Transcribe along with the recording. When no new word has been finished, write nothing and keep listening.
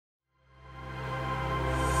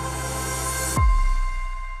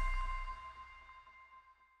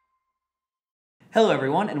Hello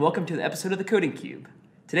everyone and welcome to the episode of the Coding Cube.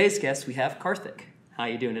 Today's guest we have Karthik. How are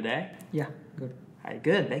you doing today? Yeah, good. Hi,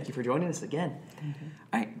 good. Thank you for joining us again.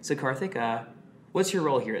 Alright, so Karthik, what's your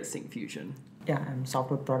role here at Syncfusion? Yeah, I'm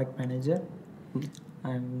software product manager.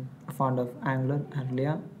 I'm fond of Angular, and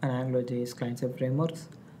AngularJS client-side frameworks.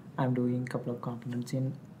 I'm doing a couple of components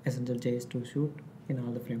in Essential.js to shoot in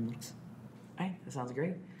all the frameworks. Alright, that sounds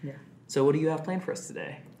great. Yeah. So what do you have planned for us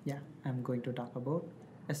today? Yeah, I'm going to talk about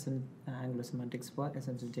Angular Semantics for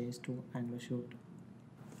Essential.js to Angular shoot.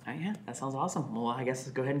 Alright, yeah, that sounds awesome. Well, I guess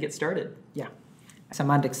let's go ahead and get started. Yeah.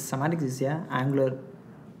 Semantics is a Angular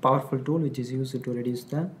powerful tool which is used to reduce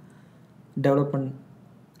the development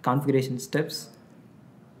configuration steps.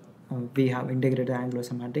 We have integrated Angular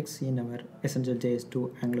Semantics in our Essential.js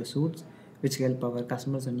to Angular suites, which help our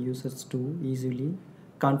customers and users to easily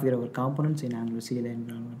configure our components in Angular CLI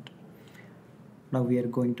environment. Now we are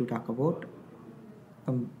going to talk about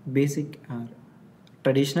basic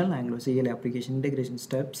traditional Angular CLI application integration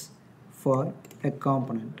steps for a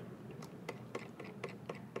component.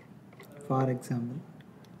 For example,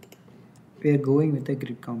 we are going with a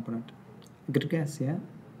grid component. Grid has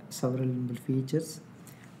several inbuilt features,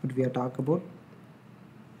 but we are talking about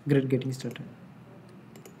grid getting started.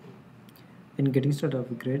 In getting started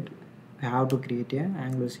of a grid, we have to create an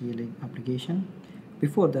Angular CLI application.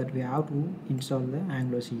 Before that, we have to install the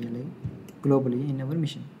Angular CLI globally in our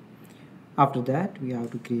machine. After that, we have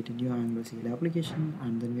to create a new Angular CLI application,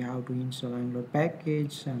 and then we have to install Angular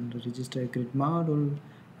package and register a grid module,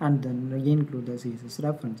 and then include the CSS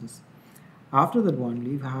references. After that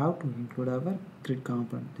only, we have to include our grid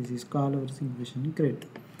component. This is called our Syncfusion grid.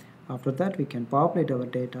 After that, we can populate our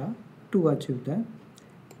data to achieve the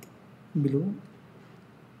below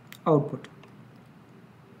output.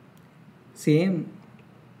 Same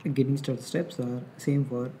getting started steps are same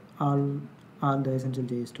for all the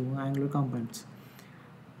Essential.js to Angular components.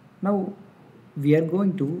 Now we are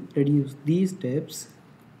going to reduce these steps,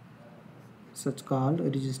 such called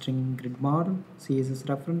registering grid model, CSS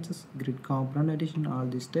references, grid component addition, all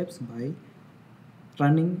these steps by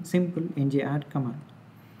running simple ng-add command.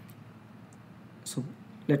 So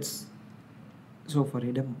let's show for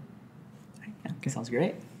a demo. Okay, sounds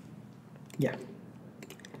great. Yeah.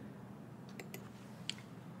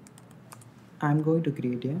 I'm going to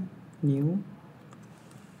create a new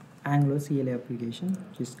Angular CLI application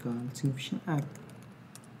which is called Syncfusion app,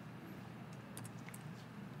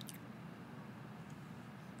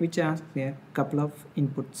 which asks a couple of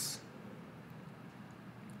inputs.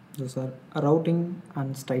 Those are routing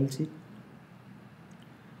and style sheet.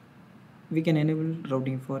 We can enable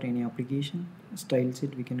routing for any application. Style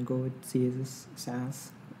sheet we can go with CSS,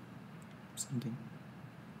 SAS, something.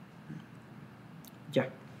 Yeah,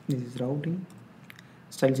 this is routing.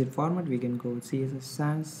 Style sheet format we can go with CSS,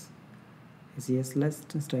 SAS, CSS list,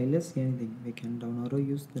 styleless, anything. We can down arrow,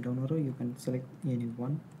 use the down arrow. You can select any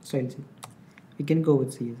one style sheet. We can go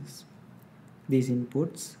with CSS. These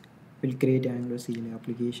inputs will create an Angular CLI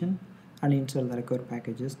application and install the required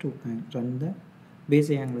packages to run the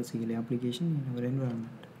basic Angular CLI application in our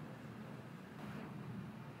environment.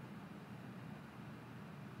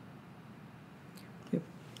 Yep.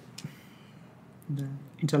 The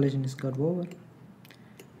installation is got over.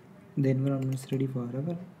 The environment is ready for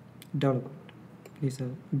our development. This is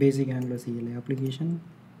a basic Angular CLI application.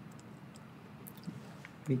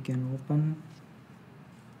 We can open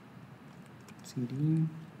CD.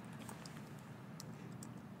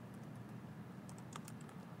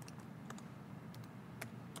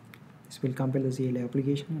 This will compile the CLI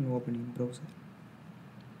application and open in browser.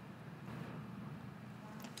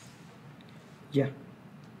 Yeah.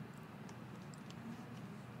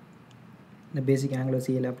 The basic Angular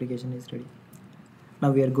CLI application is ready.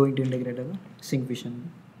 Now we are going to integrate our Syncfusion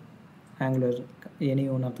Angular, any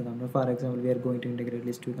one of the components. For example, we are going to integrate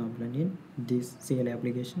list view component in this CLI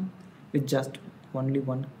application with just only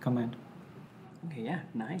one command. Okay, yeah,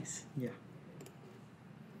 nice. Yeah.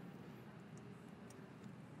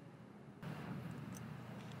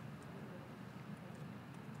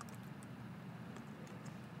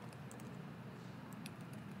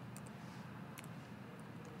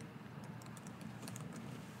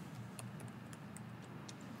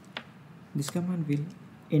 This command will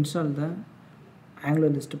install the Angular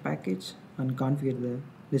list package and configure the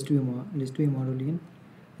list view module in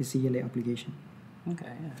the CLI application. Okay,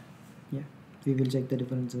 yeah. Yeah, we will check the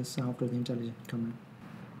differences after the installation command.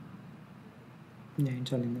 Yeah,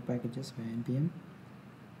 installing the packages by npm.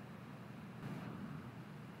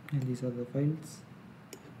 And these are the files.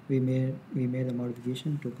 We made a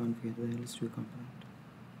modification to configure the list view component.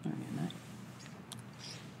 Okay, nice.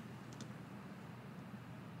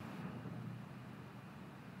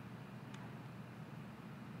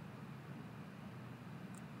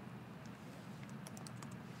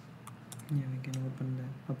 Yeah, we can open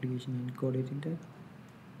the application in code editor.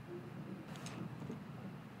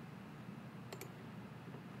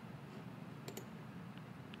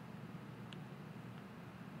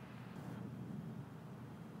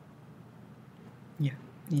 Yeah,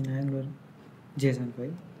 in Angular JSON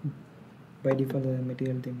file, by default the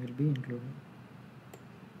material theme will be included.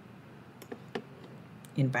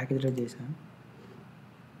 In package.json,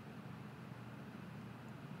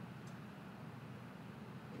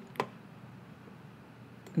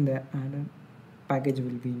 the added package will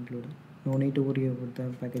be included. No need to worry about the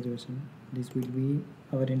package version. This will be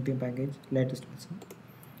our npm package latest version,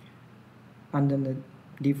 and then the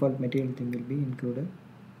default material theme will be included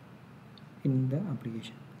in the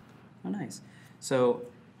application. Oh, nice. So,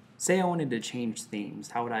 say I wanted to change themes.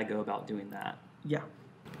 How would I go about doing that? Yeah,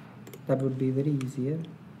 that would be very easier.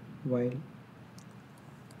 While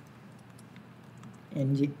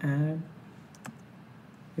ng add,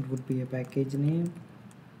 it would be a package name.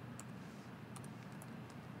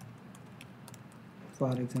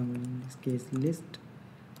 For example, in this case, list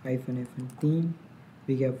hyphen theme.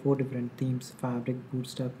 We have 4 different themes: fabric,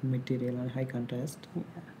 bootstrap, material, and high contrast. Yeah.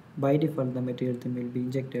 By default, the material theme will be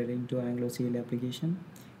injected into Angular CLI application.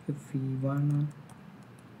 If we wanna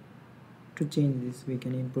to change this, we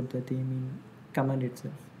can input the theme in command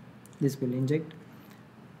itself. This will inject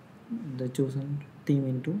the chosen theme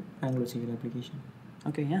into Angular CLI application.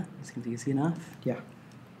 Okay, yeah, seems easy enough. Yeah.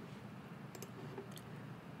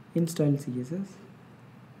 In style CSS,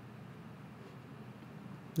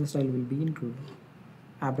 the style will be included.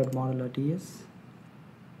 app.model.ts,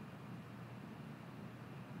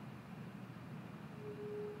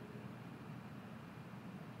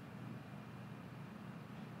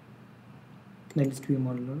 the list view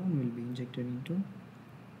model will be injected into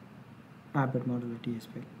app.model.ts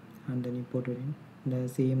file and then imported in the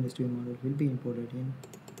same list view model will be imported in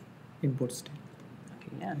import style.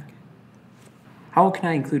 Okay, yeah. Okay. How can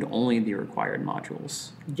I include only the required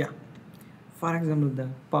modules? Yeah. For example, the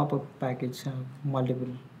pop-up package have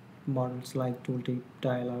multiple models like tooltip,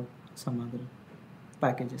 dialog, some other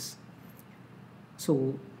packages.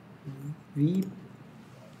 So we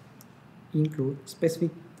include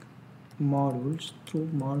specific modules through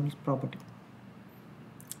models property.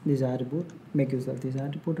 This attribute, make use of this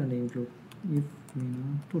attribute and include if we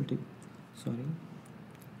know tooltip. Sorry.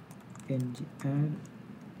 ng add,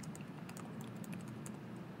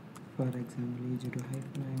 for example, e0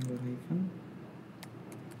 hyphen angular hyphen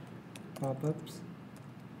pop-ups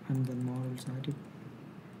and the models attribute.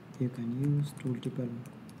 You can use tooltip alone.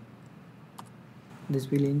 This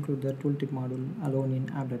will include the tooltip module alone in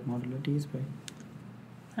app.model.ts file.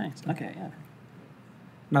 Nice. Okay, yeah.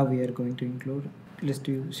 Now we are going to include list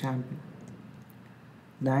view sample.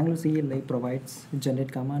 The Angular CLI provides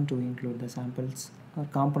generate command to include the samples or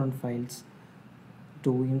component files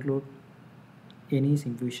to include any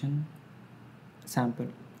Syncfusion sample.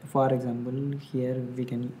 For example, here we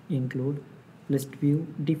can include list view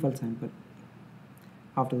default sample.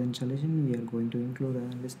 After the installation, we are going to include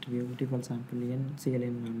a list view default sample in CLI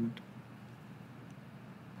environment.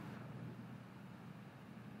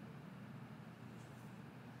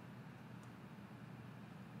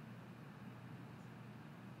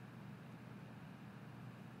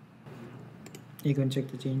 You can check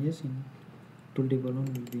the changes in tooltip alone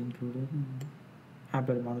will be included in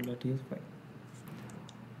app.model.ts file.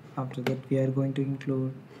 After that, we are going to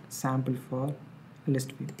include sample for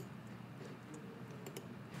list view.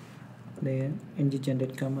 The ng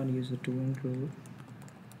generate command used to include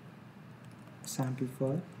sample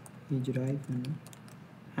for e0 hyphen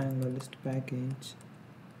Angular list package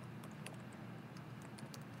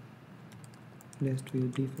list view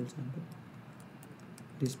default sample.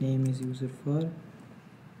 This name is used for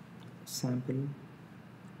sample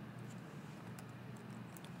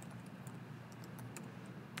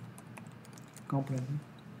component.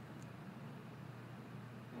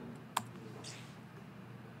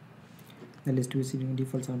 The list view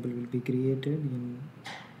default sample will be created in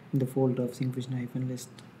the folder of Syncfusion list.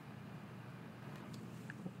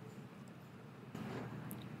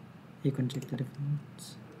 You can check the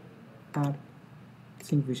reference app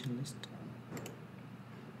Syncfusion list.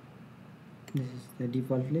 This is the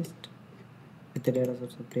default list with the data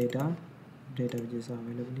source of data which is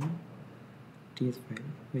available in TS file,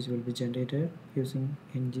 which will be generated using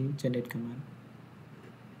ng generate command.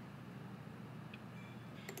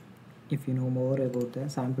 If you know more about the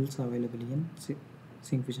samples available in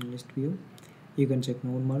Syncfusion list view, you can check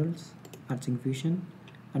node models at Syncfusion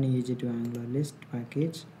and e0 Angular list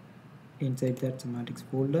package. Inside that Schematics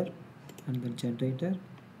folder and the generator,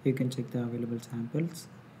 you can check the available samples.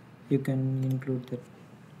 You can include the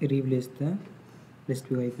replace the list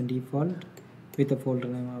view hyphen default with a folder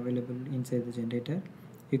name available inside the generator.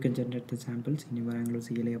 You can generate the samples in your Angular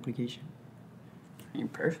CLI application.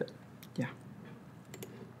 Perfect. Yeah.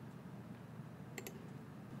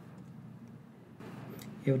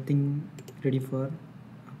 Everything ready for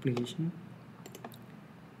application.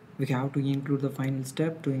 We have to include the final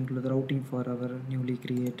step to include the routing for our newly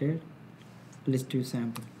created list view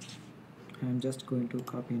sample. I'm just going to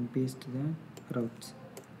copy and paste the routes.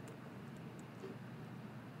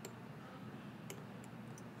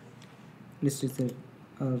 List is the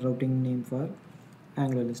routing name for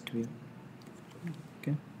Angular list view.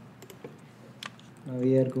 Okay. Now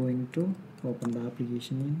we are going to open the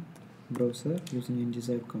application in browser using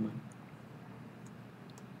ngserve command.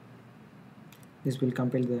 This will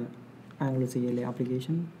compile the Angular CLI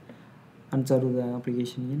application and serve the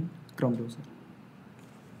application in Chrome browser.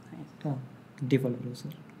 Nice. Default browser.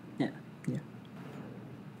 Yeah. Yeah.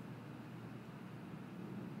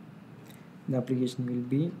 The application will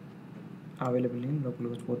be available in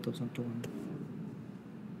localhost 4200.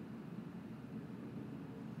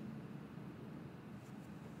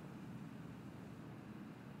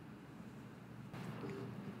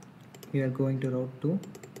 We are going to route to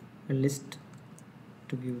a list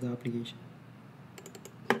to view the application.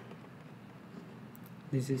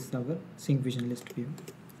 This is our Syncfusion list view.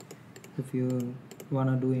 If you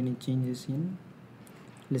wanna do any changes in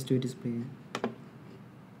list view display,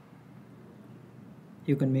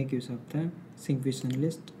 you can make use of the Syncfusion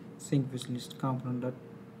list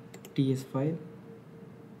component.ts file.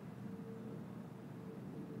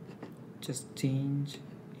 Just change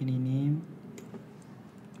any name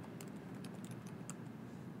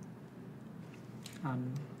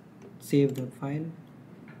and save the file.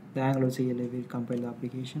 The Angular CLI will compile the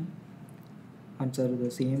application and serve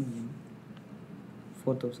the same in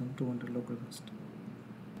 4200 localhost.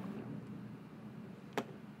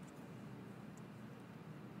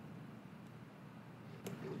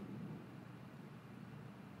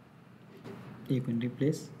 You can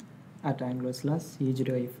replace at Angular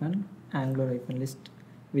 /e0 Angular list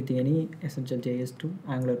with any essential JS2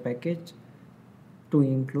 Angular package to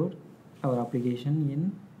include our application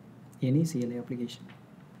in any CLI application.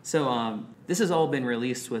 So this has all been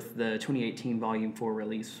released with the 2018 Volume 4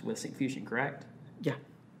 release with Syncfusion, correct? Yeah.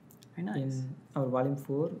 Very nice. In our Volume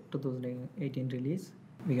 4 2018 release,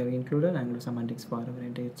 we have included Angular Schematics for our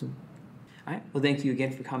entire tool. All right. Well, thank you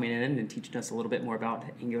again for coming in and teaching us a little bit more about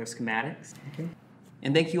Angular Schematics. Okay.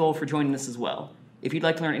 And thank you all for joining us as well. If you'd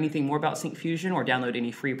like to learn anything more about Syncfusion or download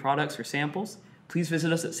any free products or samples, please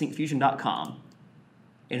visit us at syncfusion.com.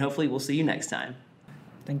 And hopefully we'll see you next time.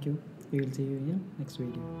 Thank you. We will see you in next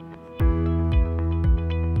video.